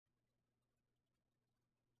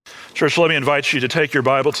Church, let me invite you to take your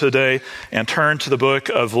Bible today and turn to the book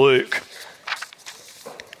of Luke.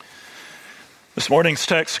 This morning's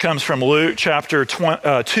text comes from Luke chapter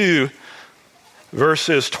 2,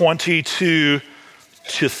 verses 22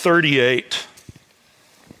 to 38.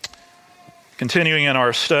 Continuing in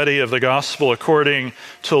our study of the gospel according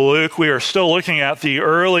to Luke, we are still looking at the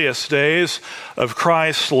earliest days of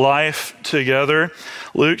Christ's life together.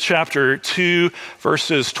 Luke chapter 2,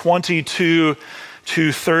 verses 22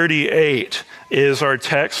 to 38 is our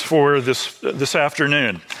text for this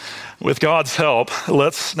afternoon. With God's help,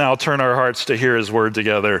 let's now turn our hearts to hear his word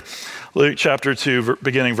together. Luke chapter 2,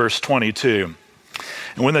 beginning verse 22.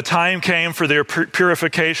 And when the time came for their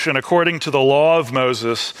purification according to the law of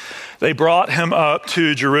Moses, they brought him up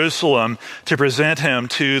to Jerusalem to present him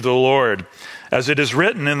to the Lord. As it is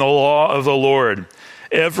written in the law of the Lord,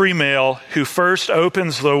 every male who first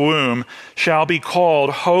opens the womb shall be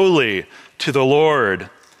called holy to the Lord,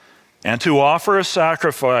 and to offer a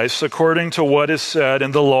sacrifice according to what is said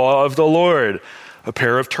in the law of the Lord, a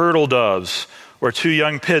pair of turtle doves or 2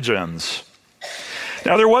 young pigeons.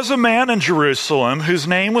 Now there was a man in Jerusalem whose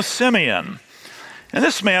name was Simeon, and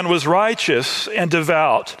this man was righteous and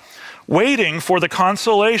devout, waiting for the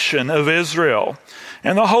consolation of Israel,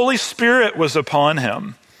 and the Holy Spirit was upon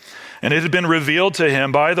him. And it had been revealed to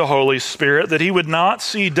him by the Holy Spirit that he would not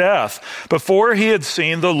see death before he had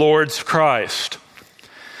seen the Lord's Christ.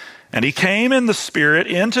 And he came in the Spirit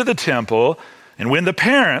into the temple, and when the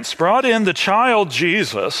parents brought in the child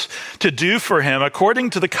Jesus to do for him according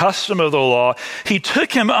to the custom of the law, he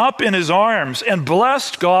took him up in his arms and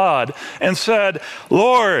blessed God and said,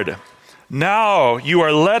 "Lord, now you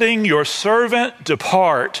are letting your servant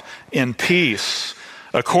depart in peace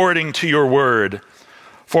according to your word.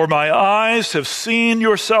 For my eyes have seen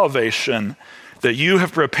your salvation, that you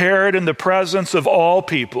have prepared in the presence of all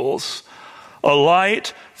peoples, a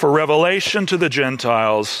light for revelation to the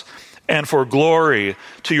Gentiles and for glory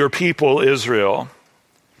to your people Israel."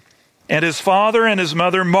 And his father and his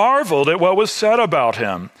mother marveled at what was said about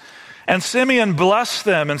him. And Simeon blessed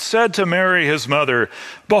them and said to Mary his mother,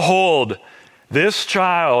 "Behold, this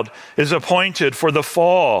child is appointed for the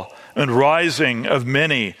fall and rising of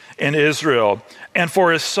many in Israel, and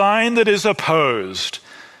for a sign that is opposed,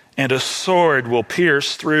 and a sword will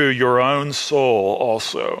pierce through your own soul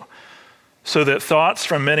also, so that thoughts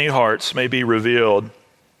from many hearts may be revealed."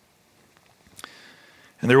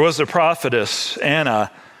 And there was a prophetess, Anna,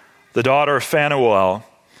 the daughter of Phanuel,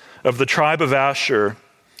 of the tribe of Asher.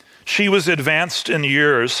 She was advanced in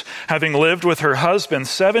years, having lived with her husband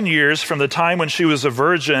 7 years from the time when she was a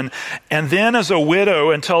virgin, and then as a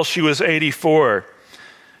widow until she was 84.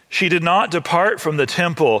 She did not depart from the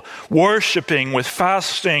temple, worshiping with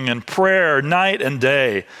fasting and prayer night and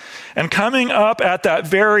day. And coming up at that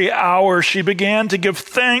very hour, she began to give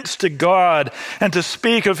thanks to God and to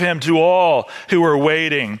speak of him to all who were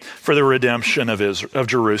waiting for the redemption of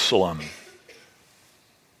Jerusalem.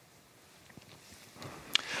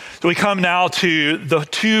 So we come now to the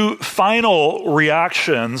 2 final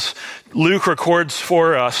reactions Luke records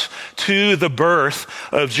for us to the birth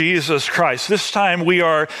of Jesus Christ. This time we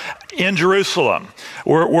are in Jerusalem.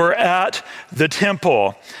 We're at the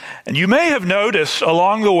temple. And you may have noticed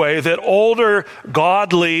along the way that older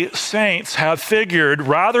godly saints have figured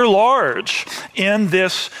rather large in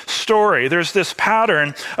this story. There's this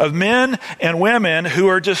pattern of men and women who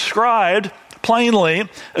are described plainly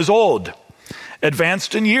as old,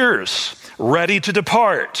 advanced in years, ready to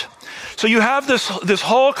depart. So you have this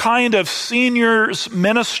whole kind of seniors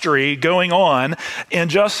ministry going on in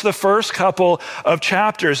just the first couple of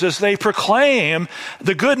chapters as they proclaim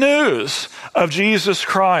the good news of Jesus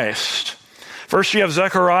Christ. First you have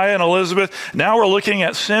Zechariah and Elizabeth. Now we're looking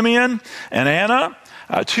at Simeon and Anna,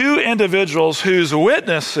 2 individuals whose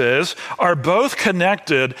witnesses are both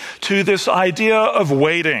connected to this idea of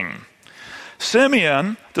waiting.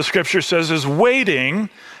 Simeon, the scripture says, is waiting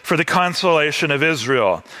for the consolation of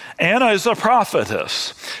Israel. Anna is a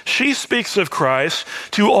prophetess. She speaks of Christ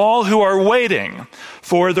to all who are waiting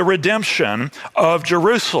for the redemption of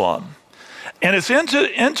Jerusalem. And it's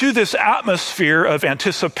into this atmosphere of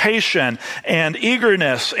anticipation and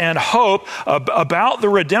eagerness and hope about the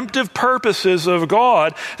redemptive purposes of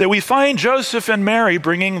God that we find Joseph and Mary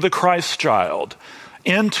bringing the Christ child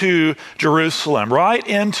into Jerusalem, right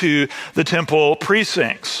into the temple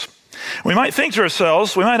precincts. We might think to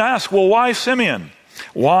ourselves, we might ask, well, why Simeon?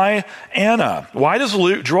 Why Anna? Why does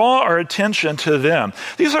Luke draw our attention to them?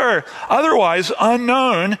 These are otherwise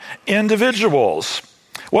unknown individuals.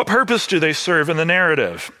 What purpose do they serve in the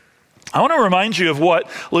narrative? I want to remind you of what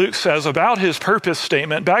Luke says about his purpose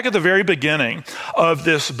statement back at the very beginning of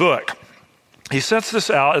this book. he sets this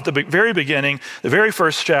out at the very beginning, the very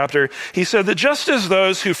first chapter. He said that just as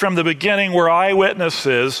those who from the beginning were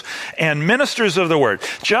eyewitnesses and ministers of the word,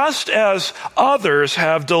 just as others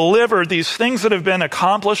have delivered these things that have been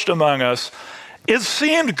accomplished among us, it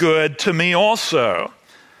seemed good to me also,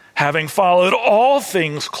 having followed all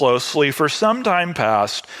things closely for some time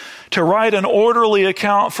past, to write an orderly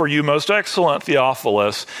account for you, most excellent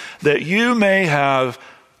Theophilus, that you may have,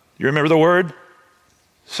 you remember the word?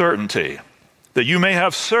 Certainty. That you may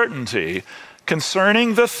have certainty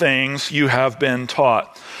concerning the things you have been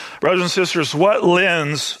taught. Brothers and sisters, what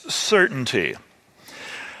lends certainty?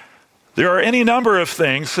 There are any number of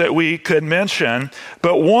things that we could mention,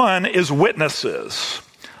 but one is witnesses,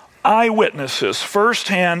 eyewitnesses,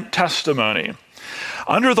 firsthand testimony.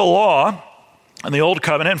 Under the law, in the Old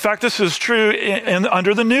Covenant, in fact, this is true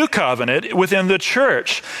under the New Covenant within the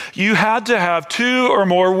church, you had to have 2 or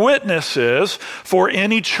more witnesses for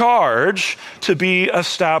any charge to be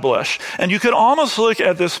established. And you could almost look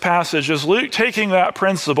at this passage as Luke taking that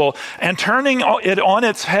principle and turning it on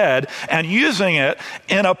its head and using it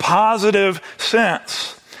in a positive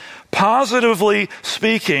sense. Positively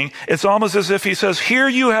speaking, it's almost as if he says, here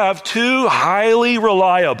you have 2 highly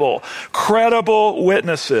reliable, credible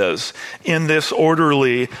witnesses in this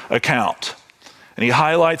orderly account. And he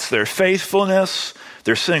highlights their faithfulness,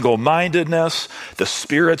 their single-mindedness, the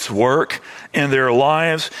Spirit's work in their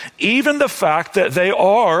lives, even the fact that they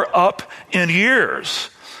are up in years.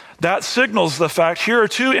 That signals the fact here are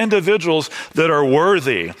 2 individuals that are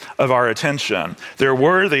worthy of our attention. They're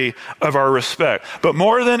worthy of our respect. But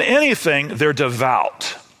more than anything, they're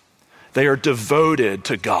devout. They are devoted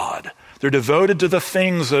to God. They're devoted to the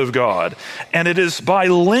things of God. And it is by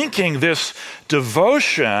linking this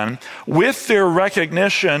devotion with their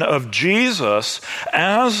recognition of Jesus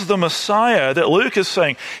as the Messiah that Luke is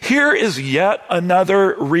saying, here is yet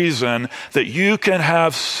another reason that you can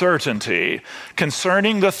have certainty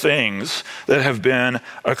concerning the things that have been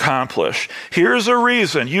accomplished. Here's a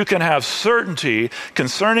reason you can have certainty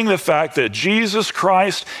concerning the fact that Jesus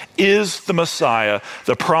Christ is the Messiah,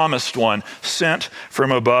 the promised one, sent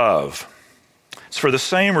from above. It's for the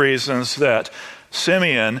same reasons that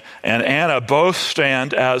Simeon and Anna both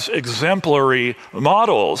stand as exemplary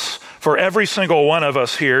models for every single one of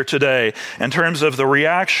us here today in terms of the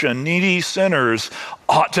reaction needy sinners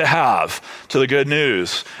ought to have to the good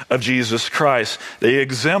news of Jesus Christ. They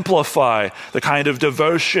exemplify the kind of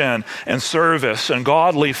devotion and service and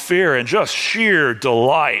godly fear and just sheer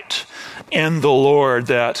delight in the Lord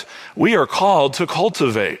that we are called to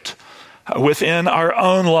cultivate within our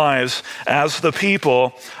own lives as the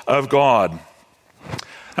people of God.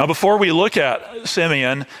 Now, before we look at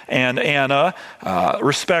Simeon and Anna,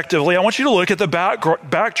 respectively, I want you to look at the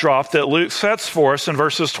backdrop that Luke sets for us in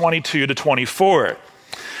verses 22 to 24.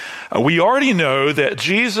 We already know that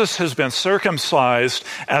Jesus has been circumcised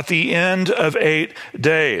at the end of 8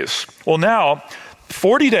 days. Well, now,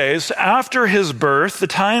 40 days after his birth, the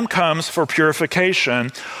time comes for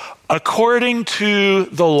purification according to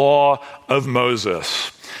the law of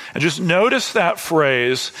Moses. And just notice that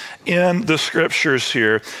phrase in the scriptures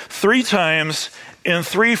here. 3 times in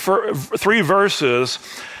three verses,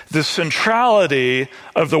 the centrality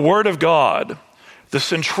of the Word of God, the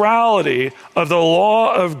centrality of the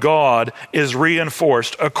law of God is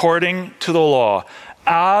reinforced according to the law,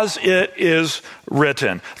 as it is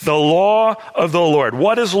written. The law of the Lord.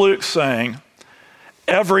 What is Luke saying?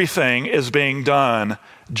 Everything is being done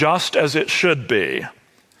just as it should be.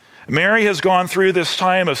 Mary has gone through this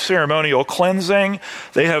time of ceremonial cleansing.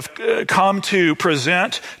 They have come to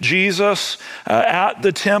present Jesus at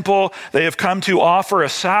the temple. They have come to offer a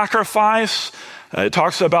sacrifice. It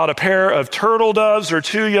talks about a pair of turtle doves or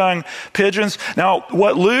 2 young pigeons. Now,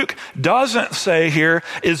 what Luke doesn't say here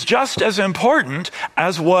is just as important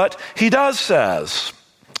as what he does says.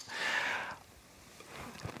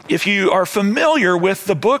 If you are familiar with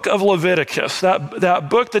the book of Leviticus, that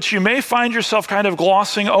book that you may find yourself kind of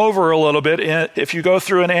glossing over a little bit if you go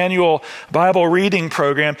through an annual Bible reading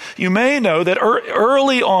program, you may know that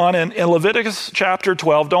early on in Leviticus chapter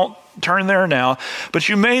 12, don't turn there now, but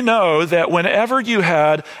you may know that whenever you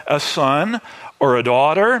had a son or a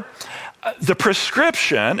daughter, the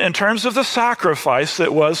prescription in terms of the sacrifice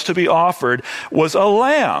that was to be offered was a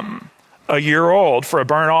lamb, a year old, for a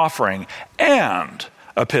burnt offering, and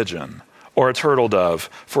a pigeon or a turtle dove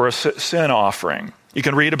for a sin offering. You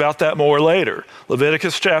can read about that more later.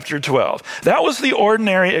 Leviticus chapter 12. That was the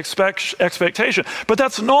ordinary expectation. But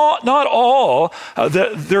that's not all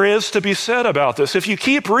that there is to be said about this. If you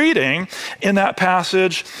keep reading in that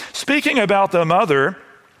passage, speaking about the mother,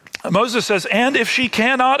 Moses says, and if she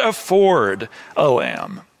cannot afford a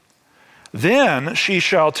lamb. Then she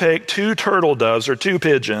shall take 2 turtle doves or 2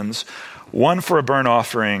 pigeons, one for a burnt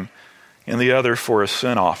offering and the other for a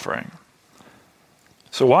sin offering.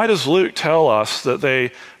 So why does Luke tell us that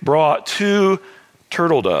they brought 2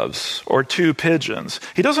 turtle doves or 2 pigeons?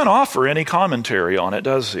 He doesn't offer any commentary on it,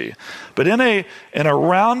 does he? But in a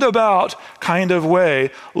roundabout kind of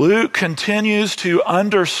way, Luke continues to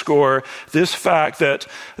underscore this fact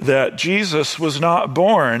that Jesus was not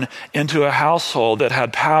born into a household that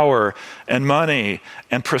had power and money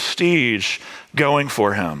and prestige going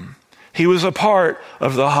for him. He was a part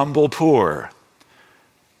of the humble poor.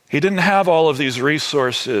 He didn't have all of these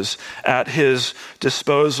resources at his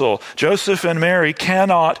disposal. Joseph and Mary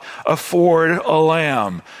cannot afford a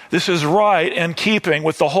lamb. This is right in keeping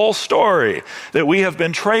with the whole story that we have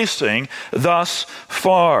been tracing thus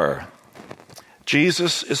far.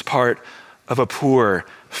 Jesus is part of a poor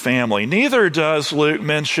family. Neither does Luke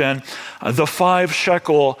mention the 5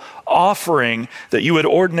 shekel offering that you would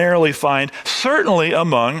ordinarily find, certainly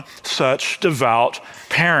among such devout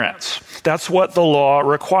parents. That's what the law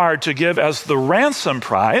required to give as the ransom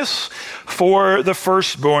price for the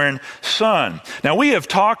firstborn son. Now, we have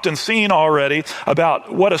talked and seen already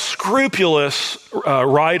about what a scrupulous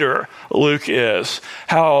writer Luke is,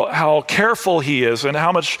 how careful he is, and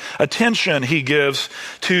how much attention he gives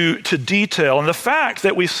to detail. And the fact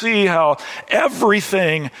that we see how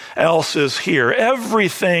everything else is here,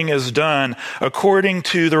 everything is done according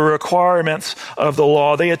to the requirements of the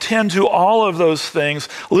law. They attend to all of those things.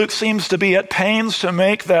 Luke seems to be at pains to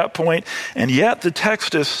make that point, and yet the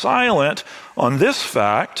text is silent on this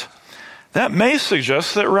fact. That may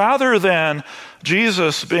suggest that rather than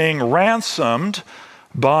Jesus being ransomed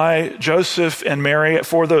by Joseph and Mary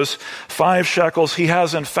for those 5 shekels, he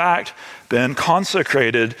has in fact been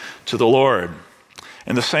consecrated to the Lord.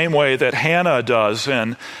 In the same way that Hannah does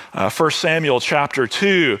in 1 Samuel chapter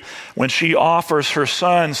 2, when she offers her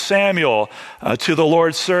son Samuel to the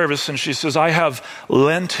Lord's service, and she says, I have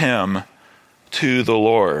lent him to the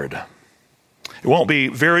Lord. It won't be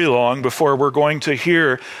very long before we're going to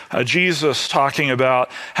hear Jesus talking about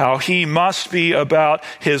how he must be about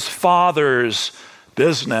his Father's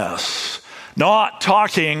business, not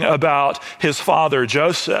talking about his father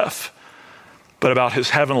Joseph, but about his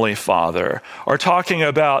heavenly Father, or talking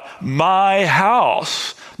about my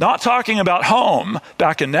house, not talking about home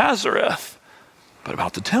back in Nazareth, but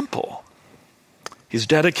about the temple. He's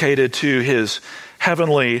dedicated to his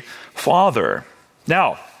heavenly Father.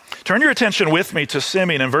 Now, turn your attention with me to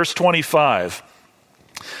Simeon in verse 25.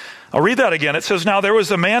 I'll read that again. It says, now there was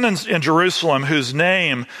a man in Jerusalem whose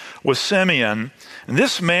name was Simeon, and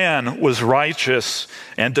this man was righteous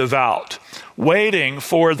and devout, waiting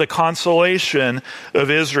for the consolation of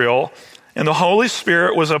Israel, and the Holy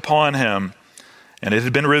Spirit was upon him. And it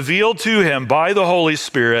had been revealed to him by the Holy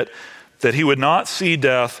Spirit that he would not see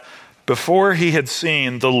death before he had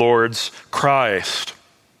seen the Lord's Christ.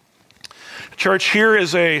 Church, here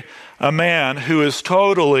is a man who is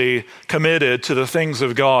totally committed to the things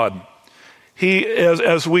of God. He,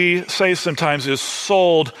 as we say sometimes, is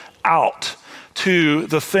sold out to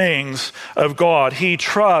the things of God. He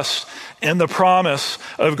trusts in the promise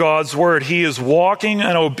of God's word. He is walking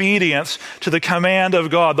in obedience to the command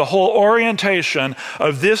of God. The whole orientation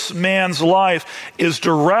of this man's life is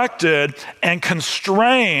directed and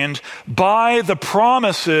constrained by the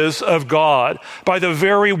promises of God, by the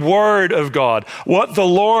very word of God, what the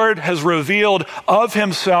Lord has revealed of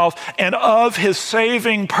himself and of his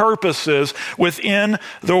saving purposes within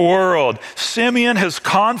the world. Simeon has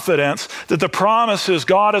confidence that the promises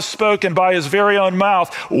God has spoken by his very own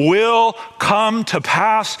mouth will come to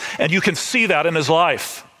pass, and you can see that in his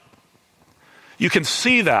life. You can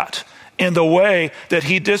see that in the way that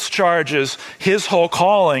he discharges his whole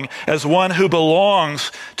calling as one who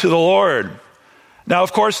belongs to the Lord. Now,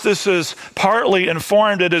 of course, this is partly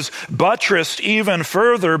informed, it is buttressed even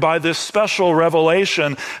further by this special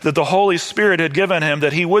revelation that the Holy Spirit had given him,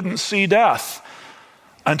 that he wouldn't see death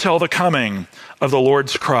until the coming of the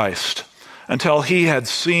Lord's Christ, until he had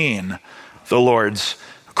seen the Lord's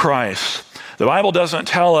Christ. The Bible doesn't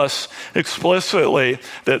tell us explicitly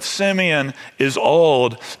that Simeon is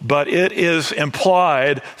old, but it is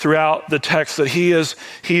implied throughout the text that he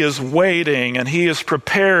is waiting and he is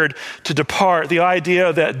prepared to depart. The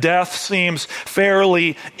idea that death seems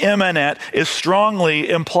fairly imminent is strongly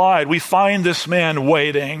implied. We find this man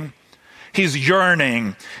waiting. He's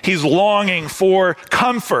yearning. He's longing for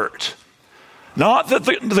comfort. Not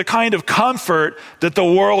the kind of comfort that the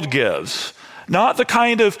world gives. Not the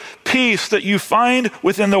kind of peace that you find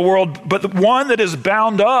within the world, but the one that is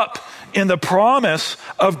bound up in the promise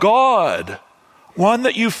of God. one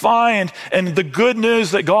that you find in the good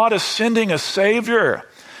news that God is sending a Savior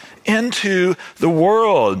into the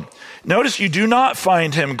world. Notice you do not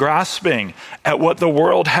find him grasping at what the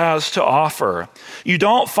world has to offer. You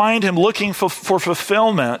don't find him looking for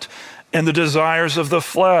fulfillment in the desires of the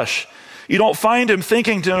flesh. You don't find him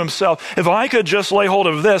thinking to himself, if I could just lay hold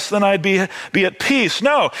of this, then I'd be at peace.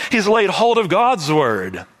 No, he's laid hold of God's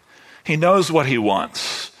word. He knows what he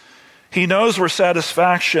wants. He knows where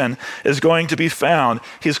satisfaction is going to be found.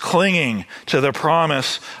 He's clinging to the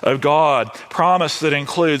promise of God, promise that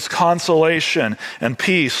includes consolation and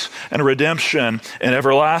peace and redemption and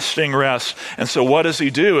everlasting rest. And so what does he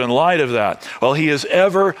do in light of that? Well, he is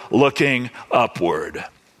ever looking upward.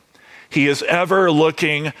 He is ever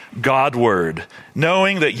looking Godward,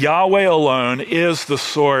 knowing that Yahweh alone is the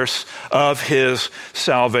source of his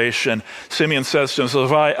salvation. Simeon says to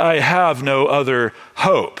himself, I have no other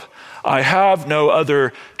hope. I have no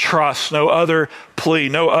other trust, no other plea,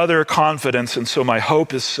 no other confidence, and so my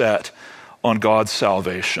hope is set on God's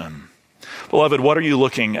salvation. Beloved, what are you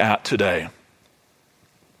looking at today?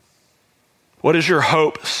 What is your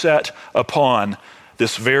hope set upon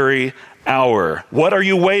this very hour? What are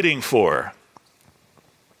you waiting for?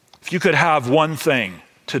 If you could have one thing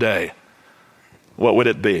today, what would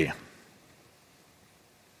it be?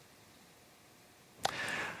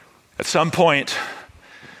 At some point,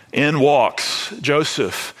 in walks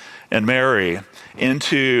Joseph and Mary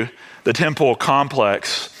into the temple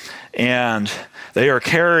complex, and they are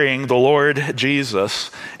carrying the Lord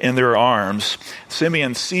Jesus in their arms.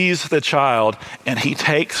 Simeon sees the child, and he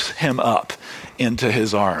takes him up into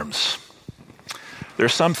his arms.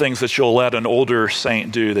 There's some things that you'll let an older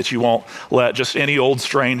saint do that you won't let just any old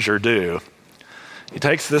stranger do. He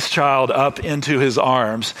takes this child up into his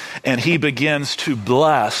arms, and he begins to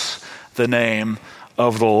bless the name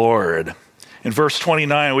of the Lord. In verse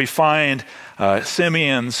 29, we find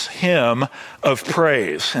Simeon's hymn of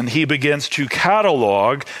praise, and he begins to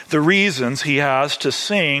catalog the reasons he has to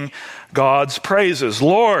sing God's praises.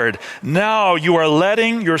 Lord, now you are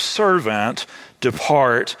letting your servant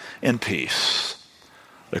depart in peace,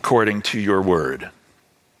 according to your word.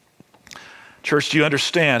 Church, do you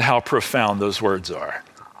understand how profound those words are?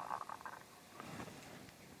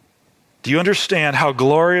 Do you understand how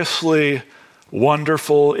gloriously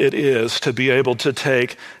wonderful it is to be able to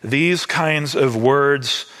take these kinds of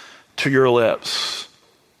words to your lips?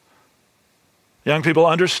 Young people,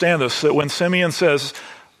 understand this, that when Simeon says,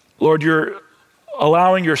 Lord, you're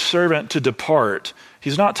allowing your servant to depart,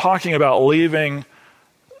 he's not talking about leaving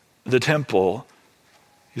the temple.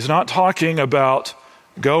 He's not talking about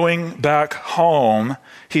going back home.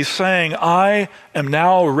 He's saying, I am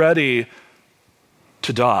now ready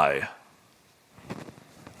to die.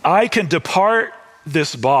 I can depart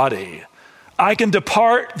this body. I can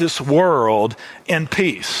depart this world in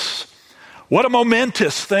peace. What a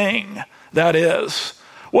momentous thing that is.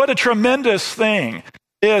 What a tremendous thing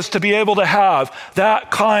it is to be able to have that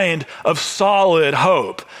kind of solid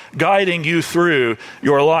hope guiding you through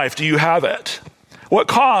your life. Do you have it? What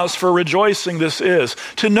cause for rejoicing this is.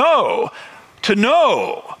 To know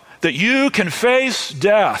that you can face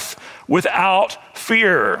death without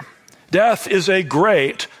fear. Death is a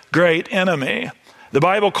great, great enemy. The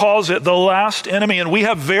Bible calls it the last enemy, and we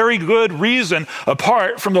have very good reason,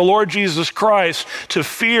 apart from the Lord Jesus Christ, to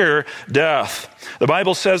fear death. The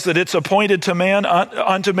Bible says that it's appointed to man,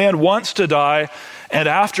 unto man once to die, and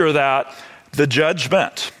after that, the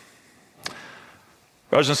judgment.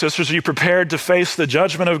 Brothers and sisters, are you prepared to face the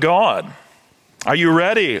judgment of God? Are you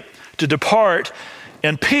ready to depart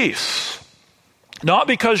in peace? Not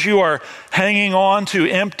because you are hanging on to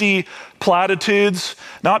empty platitudes,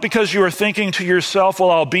 not because you are thinking to yourself,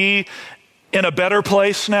 well, I'll be in a better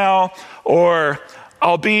place now, or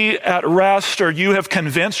I'll be at rest, or you have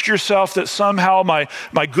convinced yourself that somehow my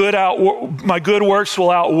good works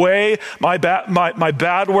will outweigh my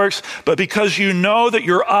bad works, but because you know that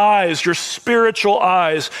your eyes, your spiritual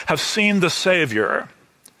eyes, have seen the Savior.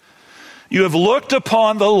 You have looked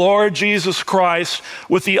upon the Lord Jesus Christ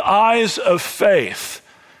with the eyes of faith,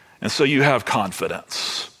 and so you have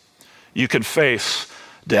confidence. You can face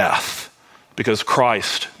death because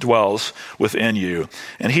Christ dwells within you.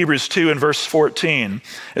 In Hebrews 2 and verse 14,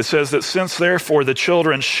 it says that since therefore the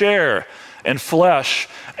children share in flesh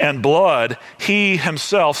and blood, he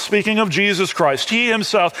himself, speaking of Jesus Christ, he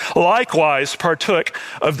himself likewise partook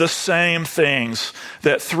of the same things,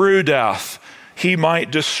 that through death he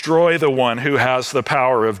might destroy the one who has the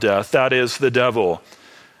power of death, that is, the devil,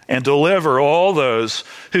 and deliver all those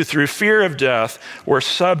who through fear of death were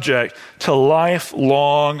subject to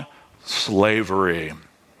lifelong slavery.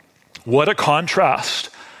 What a contrast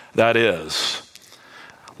that is.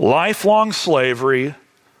 lifelong slavery,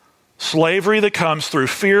 slavery that comes through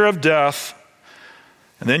fear of death.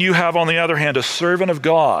 And then you have, on the other hand, a servant of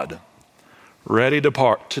God ready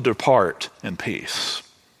to depart in peace.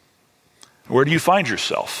 Where do you find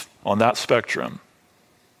yourself on that spectrum?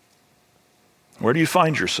 Where do you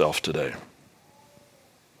find yourself today?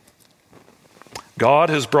 God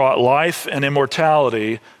has brought life and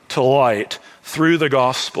immortality to light through the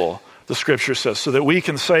gospel, the scripture says, so that we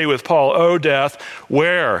can say with Paul, "O death,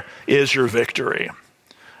 where is your victory?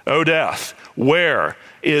 O death, where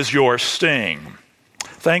is your sting?"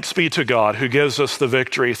 Thanks be to God who gives us the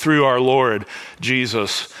victory through our Lord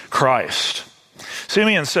Jesus Christ.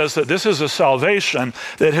 Simeon says that this is a salvation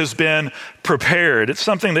that has been prepared. It's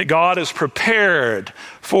something that God has prepared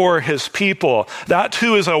for his people. That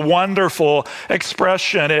too is a wonderful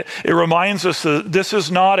expression. It reminds us that this is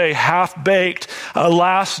not a half-baked,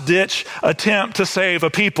 last-ditch attempt to save a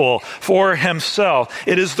people for himself.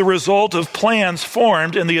 It is the result of plans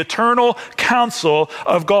formed in the eternal counsel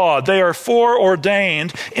of God. They are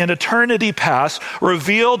foreordained in eternity past,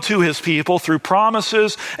 revealed to his people through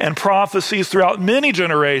promises and prophecies throughout many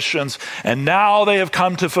generations, and now they have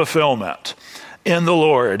come to fulfillment in the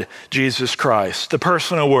Lord Jesus Christ, the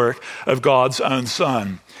personal work of God's own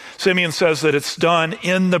Son. Simeon says that it's done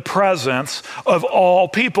in the presence of all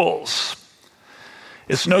peoples.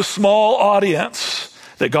 It's no small audience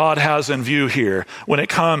that God has in view here when it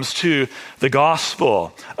comes to the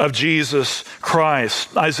gospel of Jesus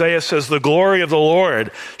Christ. Isaiah says, "The glory of the Lord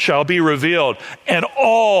shall be revealed, and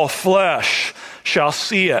all flesh shall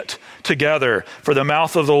see it together, for the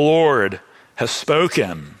mouth of the Lord has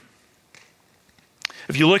spoken."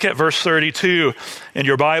 If you look at verse 32 in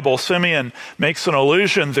your Bible, Simeon makes an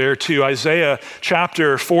allusion there to Isaiah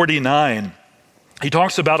chapter 49. He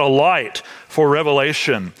talks about a light for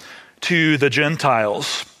revelation to the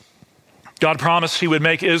Gentiles. God promised he would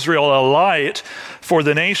make Israel a light for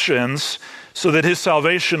the nations so that his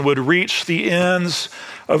salvation would reach the ends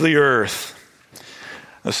of the earth.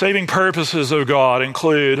 The saving purposes of God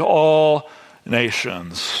include all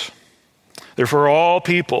nations. They're for all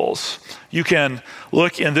peoples. You can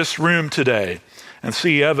look in this room today and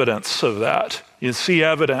see evidence of that. You see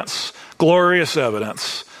evidence, glorious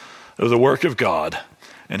evidence of the work of God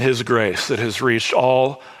and his grace that has reached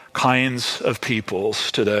all kinds of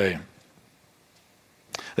peoples today.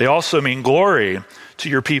 They also mean glory to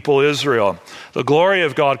your people Israel. The glory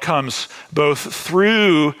of God comes both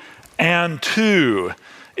through and to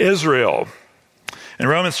Israel. In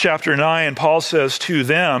Romans chapter 9, Paul says, "To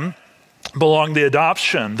them belong the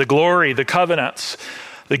adoption, the glory, the covenants,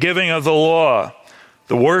 the giving of the law,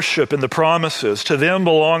 the worship and the promises. To them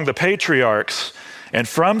belong the patriarchs, and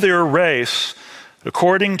from their race,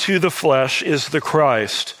 according to the flesh, is the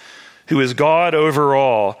Christ, who is God over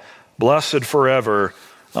all, blessed forever.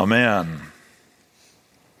 Amen."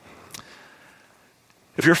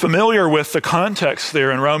 If you're familiar with the context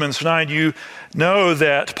there in Romans 9, you know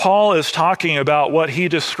that Paul is talking about what he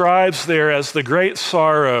describes there as the great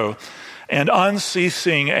sorrow and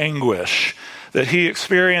unceasing anguish that he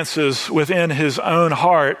experiences within his own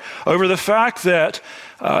heart over the fact that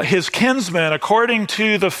his kinsmen, according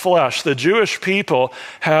to the flesh, the Jewish people,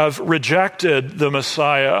 have rejected the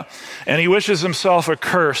Messiah. And he wishes himself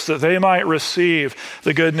accursed that they might receive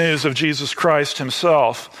the good news of Jesus Christ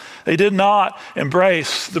himself. They did not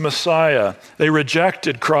embrace the Messiah. They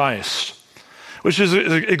rejected Christ, which is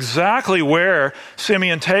exactly where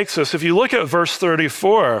Simeon takes us. If you look at verse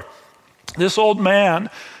 34, this old man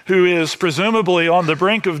who is presumably on the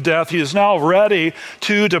brink of death, he is now ready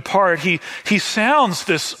to depart. He sounds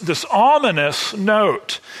this ominous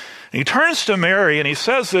note. And he turns to Mary and he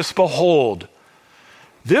says this, "Behold,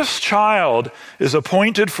 this child is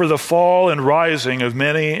appointed for the fall and rising of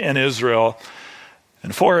many in Israel,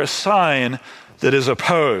 and for a sign that is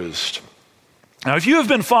opposed." Now, if you have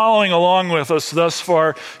been following along with us thus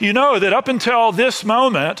far, you know that up until this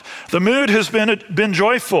moment, the mood has been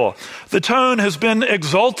joyful. The tone has been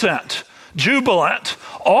exultant, jubilant.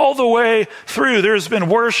 All the way through, there's been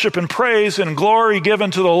worship and praise and glory given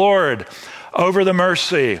to the Lord over the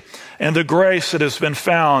mercy and the grace that has been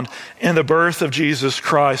found in the birth of Jesus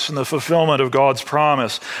Christ and the fulfillment of God's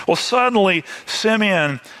promise. Well, suddenly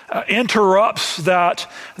Simeon interrupts that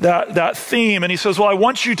theme, and he says, "Well, I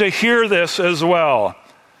want you to hear this as well."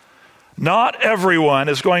 Not everyone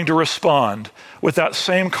is going to respond with that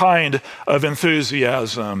same kind of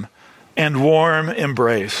enthusiasm and warm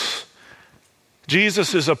embrace.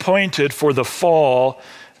 Jesus is appointed for the fall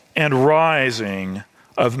and rising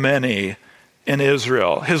of many in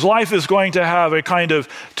Israel. His life is going to have a kind of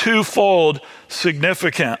twofold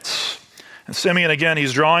significance. And Simeon, again,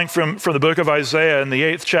 he's drawing from the book of Isaiah in the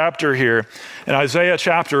 8th chapter here. In Isaiah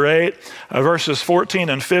chapter 8, verses 14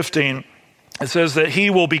 and 15, it says that he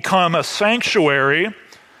will become a sanctuary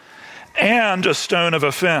and a stone of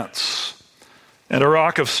offense and a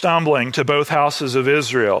rock of stumbling to both houses of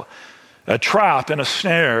Israel, a trap and a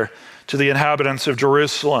snare to the inhabitants of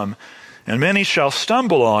Jerusalem. And many shall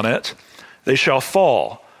stumble on it, they shall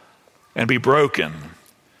fall and be broken.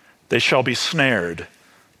 They shall be snared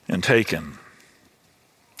and taken.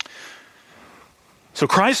 So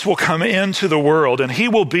Christ will come into the world, and he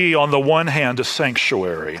will be, on the one hand, a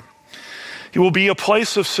sanctuary. He will be a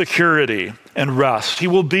place of security and rest. He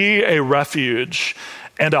will be a refuge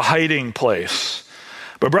and a hiding place.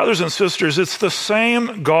 But brothers and sisters, it's the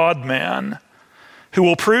same God-man who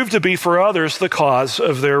will prove to be for others the cause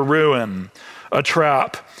of their ruin, a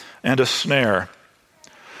trap and a snare.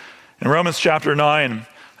 In Romans chapter 9,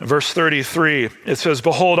 verse 33, it says,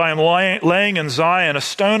 "Behold, I am laying in Zion a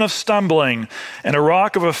stone of stumbling and a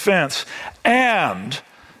rock of offense, and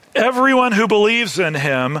everyone who believes in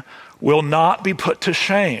him will not be put to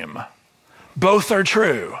shame." Both are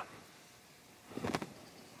true.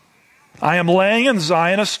 I am laying in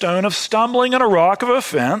Zion a stone of stumbling and a rock of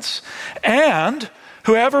offense, and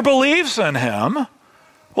whoever believes in him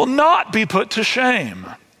will not be put to shame.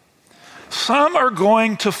 Some are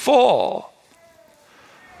going to fall.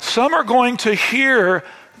 Some are going to hear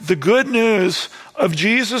the good news of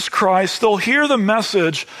Jesus Christ. They'll hear the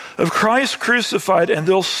message of Christ crucified and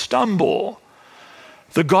they'll stumble.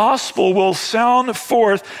 The gospel will sound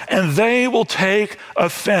forth and they will take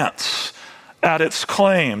offense at its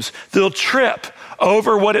claims. They'll trip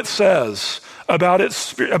over what it says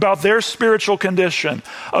about their spiritual condition,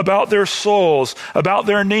 about their souls, about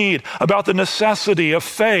their need, about the necessity of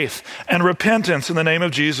faith and repentance in the name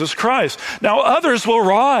of Jesus Christ. Now others will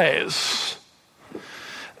rise.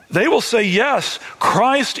 They will say, yes,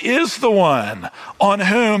 Christ is the one on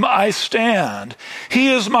whom I stand. He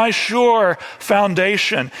is my sure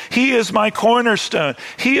foundation. He is my cornerstone.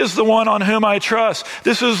 He is the one on whom I trust.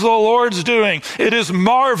 This is the Lord's doing. It is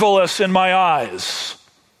marvelous in my eyes.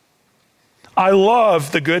 I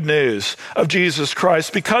love the good news of Jesus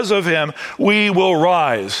Christ. Because of him, we will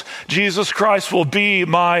rise. Jesus Christ will be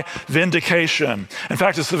my vindication. In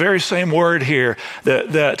fact, it's the very same word here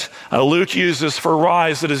that Luke uses for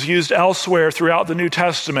rise that is used elsewhere throughout the New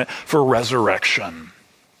Testament for resurrection.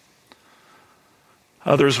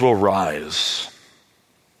 Others will rise.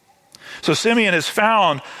 So Simeon has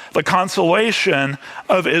found the consolation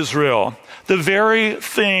of Israel, the very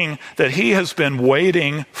thing that he has been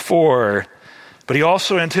waiting for. But he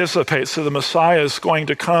also anticipates that the Messiah is going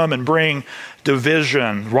to come and bring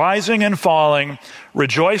division, rising and falling,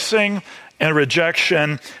 rejoicing and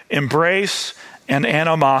rejection, embrace and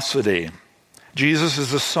animosity. Jesus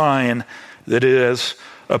is a sign that is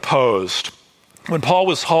opposed. When Paul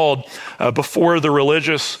was hauled before the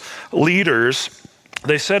religious leaders,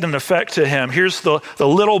 they said in effect to him, here's the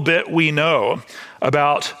little bit we know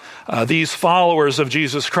about these followers of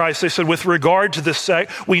Jesus Christ. They said, with regard to this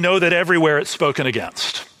sect, we know that everywhere it's spoken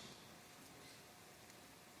against.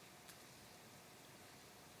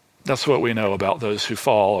 That's what we know about those who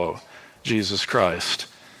follow Jesus Christ.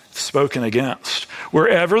 It's spoken against.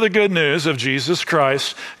 Wherever the good news of Jesus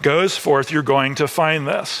Christ goes forth, you're going to find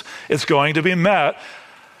this. It's going to be met,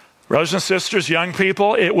 brothers and sisters, young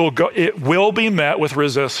people, it will be met with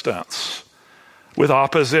resistance, with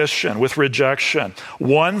opposition, with rejection.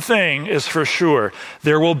 One thing is for sure,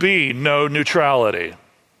 there will be no neutrality.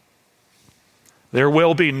 There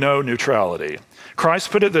will be no neutrality.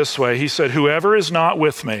 Christ put it this way. He said, whoever is not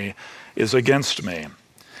with me is against me.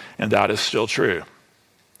 And that is still true.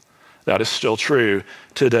 That is still true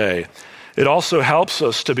today. It also helps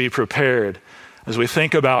us to be prepared as we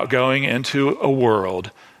think about going into a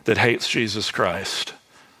world that hates Jesus Christ.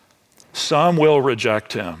 Some will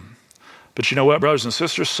reject him. But you know what, brothers and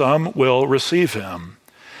sisters? Some will receive him.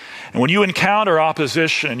 And when you encounter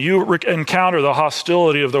opposition, you encounter the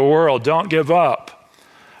hostility of the world, don't give up.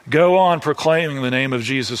 Go on proclaiming the name of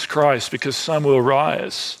Jesus Christ, because some will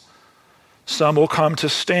rise. Some will come to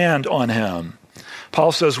stand on him.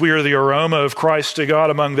 Paul says we are the aroma of Christ to God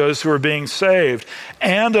among those who are being saved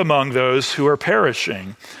and among those who are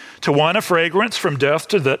perishing. To one, a fragrance from death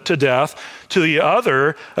to death, to the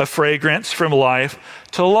other, a fragrance from life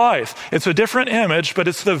to life. It's a different image, but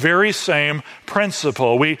it's the very same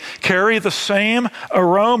principle. We carry the same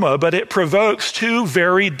aroma, but it provokes two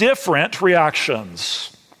very different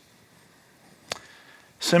reactions.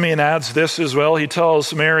 Simeon adds this as well. He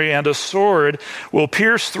tells Mary, and a sword will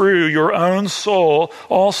pierce through your own soul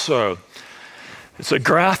also. It's a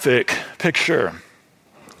graphic picture.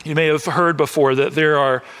 You may have heard before that there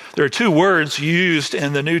are two words used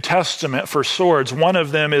in the New Testament for swords. One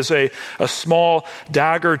of them is a small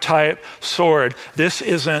dagger-type sword. This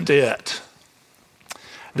isn't it.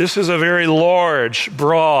 This is a very large,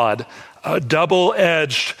 broad,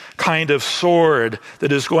 double-edged kind of sword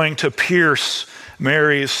that is going to pierce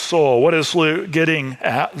Mary's soul. What is Luke getting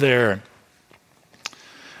at there?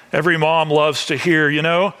 Every mom loves to hear,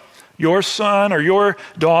 your son or your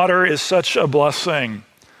daughter is such a blessing.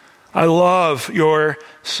 I love your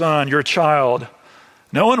son, your child.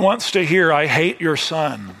 No one wants to hear, I hate your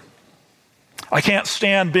son. I can't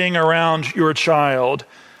stand being around your child.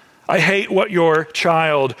 I hate what your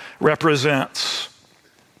child represents.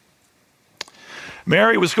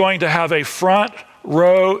 Mary was going to have a front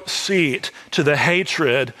row seat to the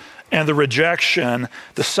hatred and the rejection,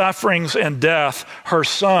 the sufferings and death her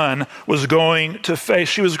son was going to face.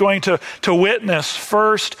 She was going to witness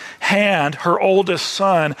firsthand her oldest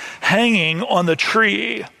son hanging on the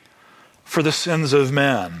tree for the sins of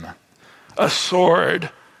men. A sword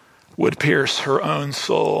would pierce her own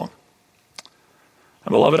soul.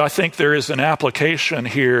 And beloved, I think there is an application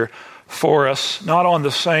here for us, not on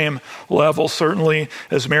the same level certainly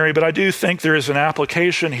as Mary, but I do think there is an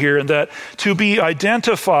application here in that to be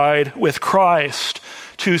identified with Christ,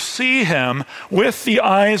 to see him with the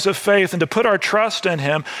eyes of faith and to put our trust in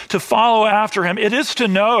him, to follow after him, it is to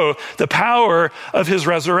know the power of his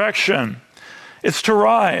resurrection. It's to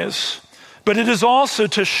rise, but it is also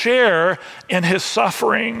to share in his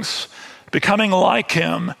sufferings, becoming like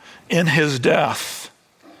him in his death.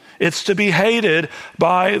 It's to be hated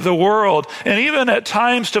by the world. And even at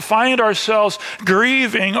times to find ourselves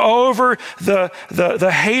grieving over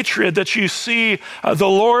the hatred that you see the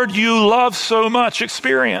Lord you love so much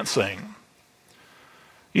experiencing.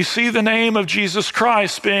 You see the name of Jesus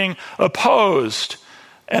Christ being opposed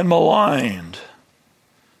and maligned.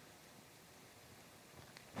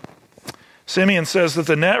 Simeon says that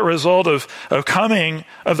the net result of the coming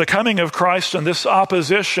of Christ and this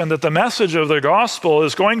opposition that the message of the gospel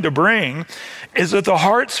is going to bring is that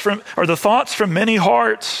the thoughts from many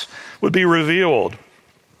hearts would be revealed.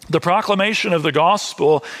 The proclamation of the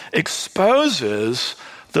gospel exposes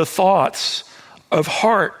the thoughts of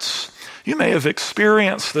hearts. You may have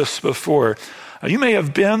experienced this before. You may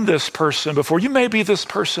have been this person before. You may be this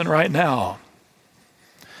person right now.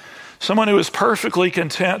 Someone who is perfectly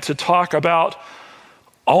content to talk about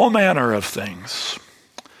all manner of things.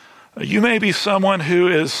 You may be someone who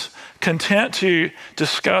is content to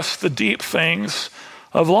discuss the deep things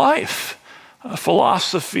of life,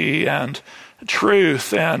 philosophy and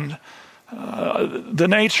truth and the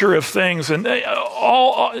nature of things and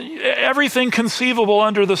everything conceivable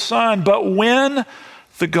under the sun. But when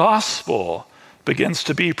the gospel begins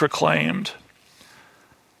to be proclaimed,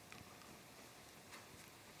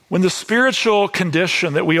 when the spiritual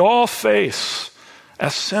condition that we all face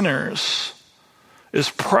as sinners is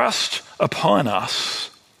pressed upon us,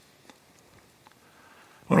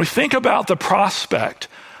 when we think about the prospect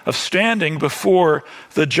of standing before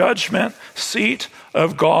the judgment seat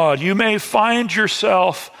of God, you may find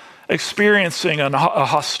yourself experiencing a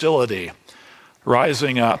hostility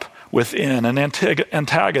rising up within, an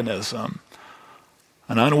antagonism,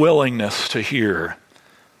 an unwillingness to hear.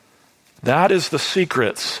 That is the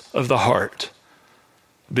secrets of the heart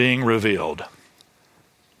being revealed.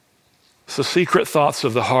 It's the secret thoughts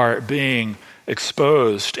of the heart being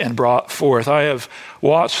exposed and brought forth. I have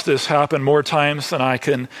watched this happen more times than I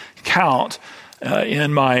can count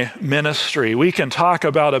in my ministry. We can talk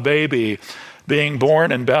about a baby being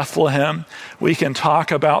born in Bethlehem. We can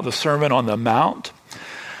talk about the Sermon on the Mount.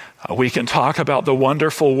 We can talk about the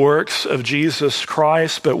wonderful works of Jesus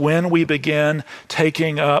Christ, but when we begin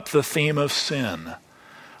taking up the theme of sin,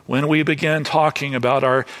 when we begin talking about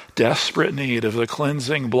our desperate need of the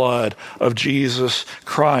cleansing blood of Jesus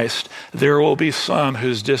Christ, there will be some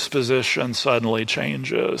whose disposition suddenly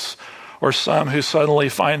changes, or some who suddenly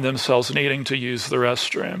find themselves needing to use the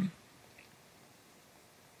restroom.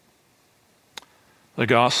 The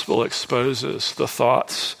gospel exposes the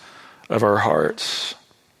thoughts of our hearts.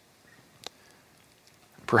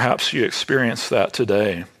 Perhaps you experience that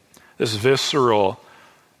today, this visceral,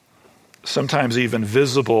 sometimes even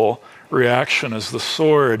visible reaction as the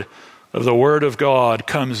sword of the Word of God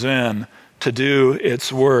comes in to do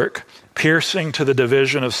its work, piercing to the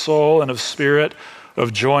division of soul and of spirit,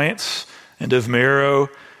 of joints and of marrow,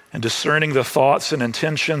 and discerning the thoughts and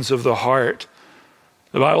intentions of the heart.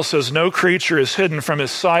 The Bible says no creature is hidden from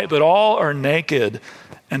his sight, but all are naked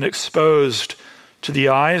and exposed to the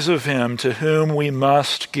eyes of him to whom we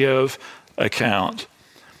must give account.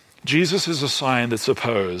 Jesus is a sign that's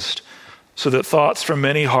opposed so that thoughts from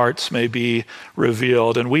many hearts may be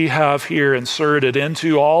revealed. And we have here inserted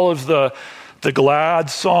into all of the glad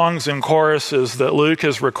songs and choruses that Luke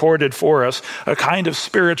has recorded for us a kind of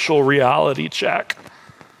spiritual reality check,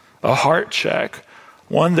 a heart check,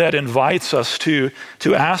 one that invites us to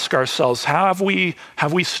ask ourselves, have we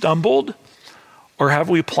stumbled, or have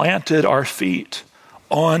we planted our feet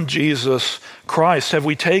on Jesus Christ? Have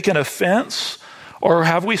we taken offense, or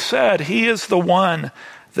have we said, he is the one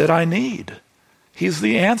that I need? He's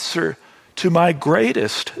the answer to my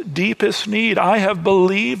greatest, deepest need. I have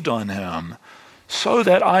believed on him so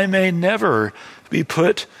that I may never be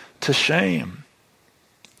put to shame.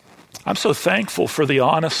 I'm so thankful for the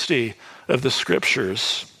honesty of the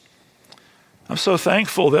scriptures. I'm so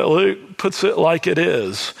thankful that Luke puts it like it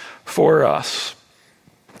is for us.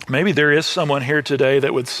 Maybe there is someone here today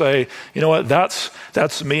that would say, you know what,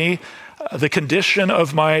 that's me. The condition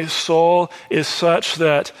of my soul is such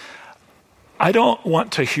that I don't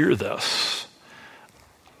want to hear this.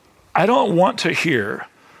 I don't want to hear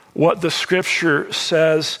what the scripture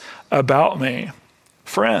says about me.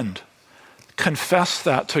 Friend, confess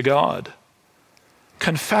that to God.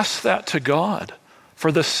 Confess that to God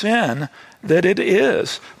for the sin that it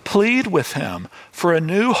is. Plead with him for a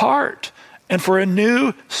new heart and for a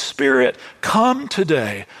new spirit. Come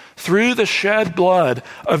today through the shed blood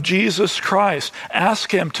of Jesus Christ.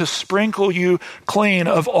 Ask him to sprinkle you clean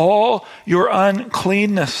of all your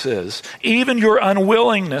uncleannesses, even your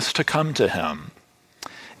unwillingness to come to him,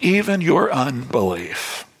 even your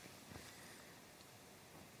unbelief.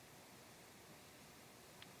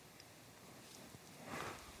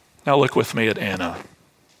 Now look with me at Anna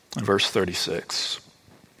in verse 36.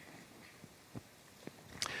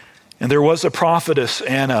 And there was a prophetess,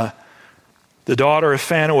 Anna, the daughter of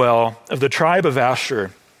Phanuel of the tribe of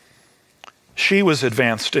Asher. She was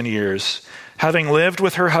advanced in years, having lived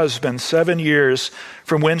with her husband 7 years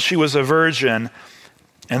from when she was a virgin,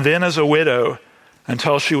 and then as a widow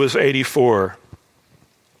until she was 84.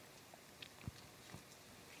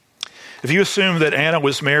 If you assume that Anna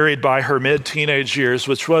was married by her mid-teenage years,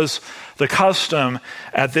 which was the custom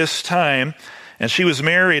at this time, and she was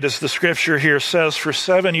married, as the scripture here says, for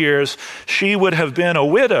 7 years, she would have been a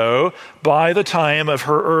widow by the time of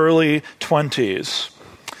her early 20s.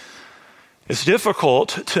 It's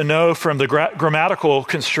difficult to know from the grammatical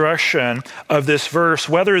construction of this verse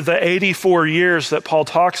whether the 84 years that Paul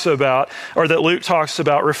talks about, or that Luke talks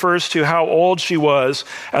about, refers to how old she was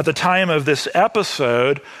at the time of this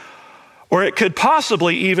episode, or it could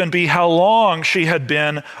possibly even be how long she had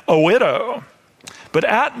been a widow. But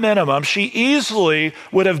at minimum, she easily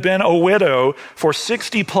would have been a widow for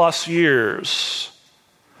 60 plus years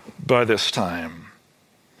by this time.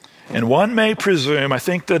 And one may presume, I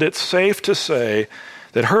think that it's safe to say,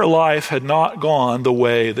 that her life had not gone the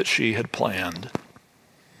way that she had planned.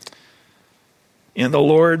 In the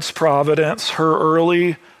Lord's providence, her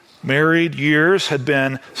early married years had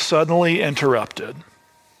been suddenly interrupted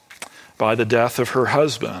by the death of her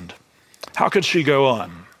husband. How could she go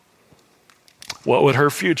on? What would her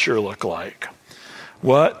future look like?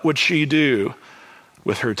 What would she do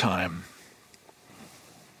with her time?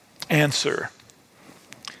 Answer: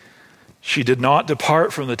 she did not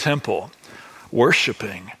depart from the temple,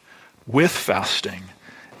 worshiping with fasting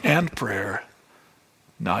and prayer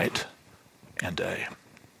night and day.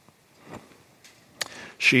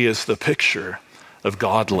 She is the picture of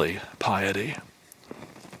godly piety.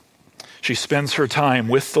 She spends her time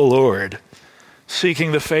with the Lord,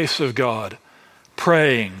 seeking the face of God,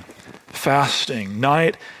 praying, fasting,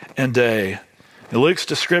 night and day. Luke's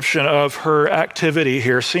description of her activity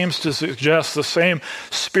here seems to suggest the same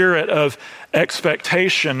spirit of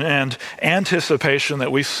expectation and anticipation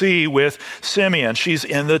that we see with Simeon. She's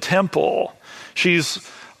in the temple. She's,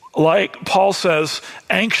 like Paul says,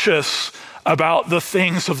 anxious about the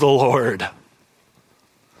things of the Lord.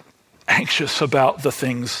 Anxious about the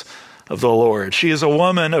things of the Lord. She is a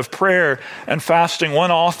woman of prayer and fasting.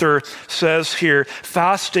 One author says here,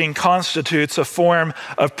 fasting constitutes a form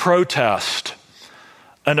of protest,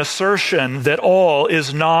 an assertion that all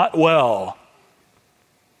is not well.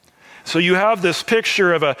 So you have this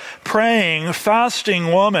picture of a praying,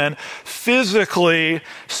 fasting woman, physically,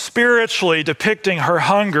 spiritually depicting her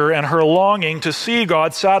hunger and her longing to see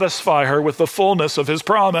God satisfy her with the fullness of his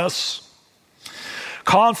promise.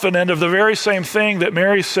 Confident of the very same thing that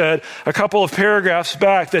Mary said a couple of paragraphs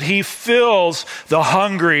back, that he fills the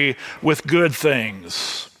hungry with good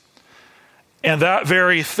things. And that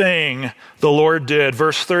very thing the Lord did.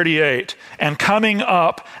 Verse 38, and coming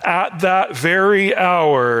up at that very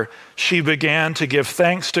hour, she began to give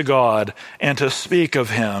thanks to God and to speak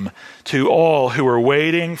of him to all who were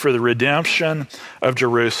waiting for the redemption of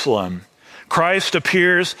Jerusalem. Christ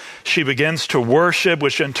appears, she begins to worship,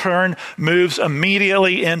 which in turn moves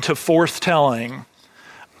immediately into forthtelling,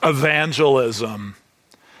 evangelism,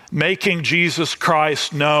 making Jesus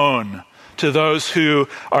Christ known to those who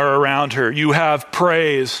are around her. You have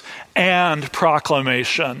praise and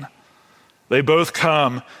proclamation. They both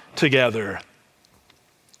come together.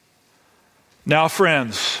 Now,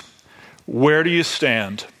 friends, where do you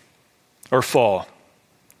stand or fall?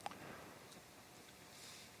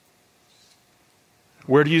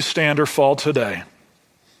 Where do you stand or fall today?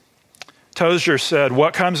 Tozer said,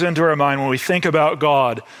 what comes into our mind when we think about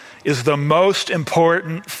God is the most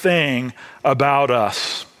important thing about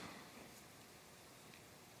us.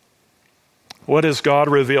 What has God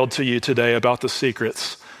revealed to you today about the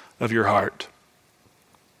secrets of your heart?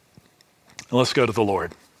 And let's go to the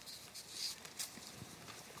Lord.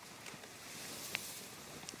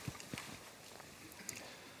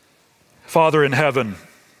 Father in heaven,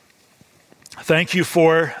 thank you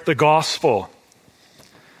for the gospel.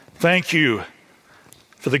 Thank you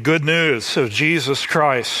for the good news of Jesus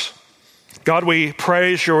Christ. God, we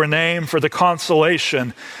praise your name for the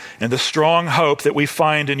consolation and the strong hope that we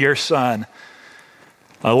find in your Son.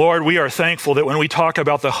 Lord, we are thankful that when we talk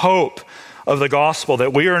about the hope of the gospel,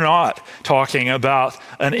 that we are not talking about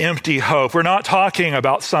an empty hope. We're not talking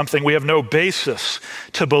about something we have no basis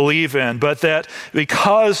to believe in, but that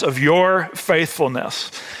because of your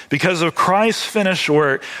faithfulness, because of Christ's finished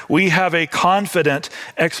work, we have a confident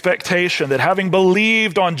expectation that having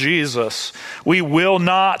believed on Jesus, we will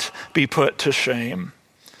not be put to shame.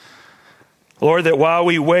 Lord, that while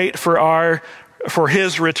we wait for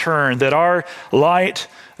his return, that our light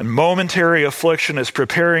and momentary affliction is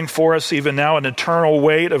preparing for us even now an eternal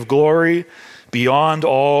weight of glory beyond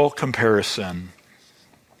all comparison.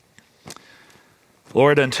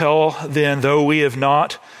 Lord, until then, though we have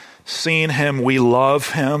not seen him, we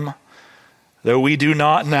love him. Though we do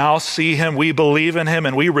not now see him, we believe in him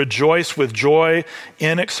and we rejoice with joy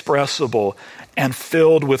inexpressible and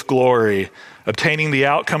filled with glory, obtaining the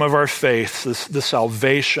outcome of our faith, the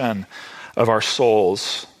salvation of our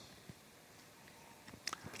souls.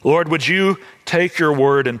 Lord, would you take your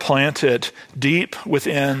word and plant it deep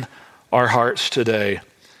within our hearts today?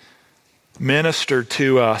 Minister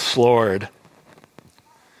to us, Lord.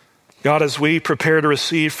 God, as we prepare to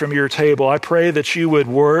receive from your table, I pray that you would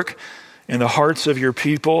work in the hearts of your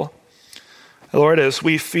people. Lord, as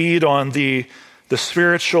we feed on the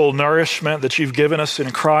spiritual nourishment that you've given us in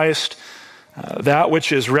Christ, that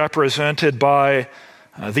which is represented by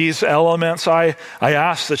these elements, I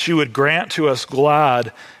ask that you would grant to us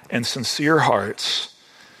glad and sincere hearts.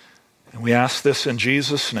 And we ask this in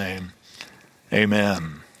Jesus' name.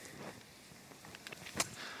 Amen.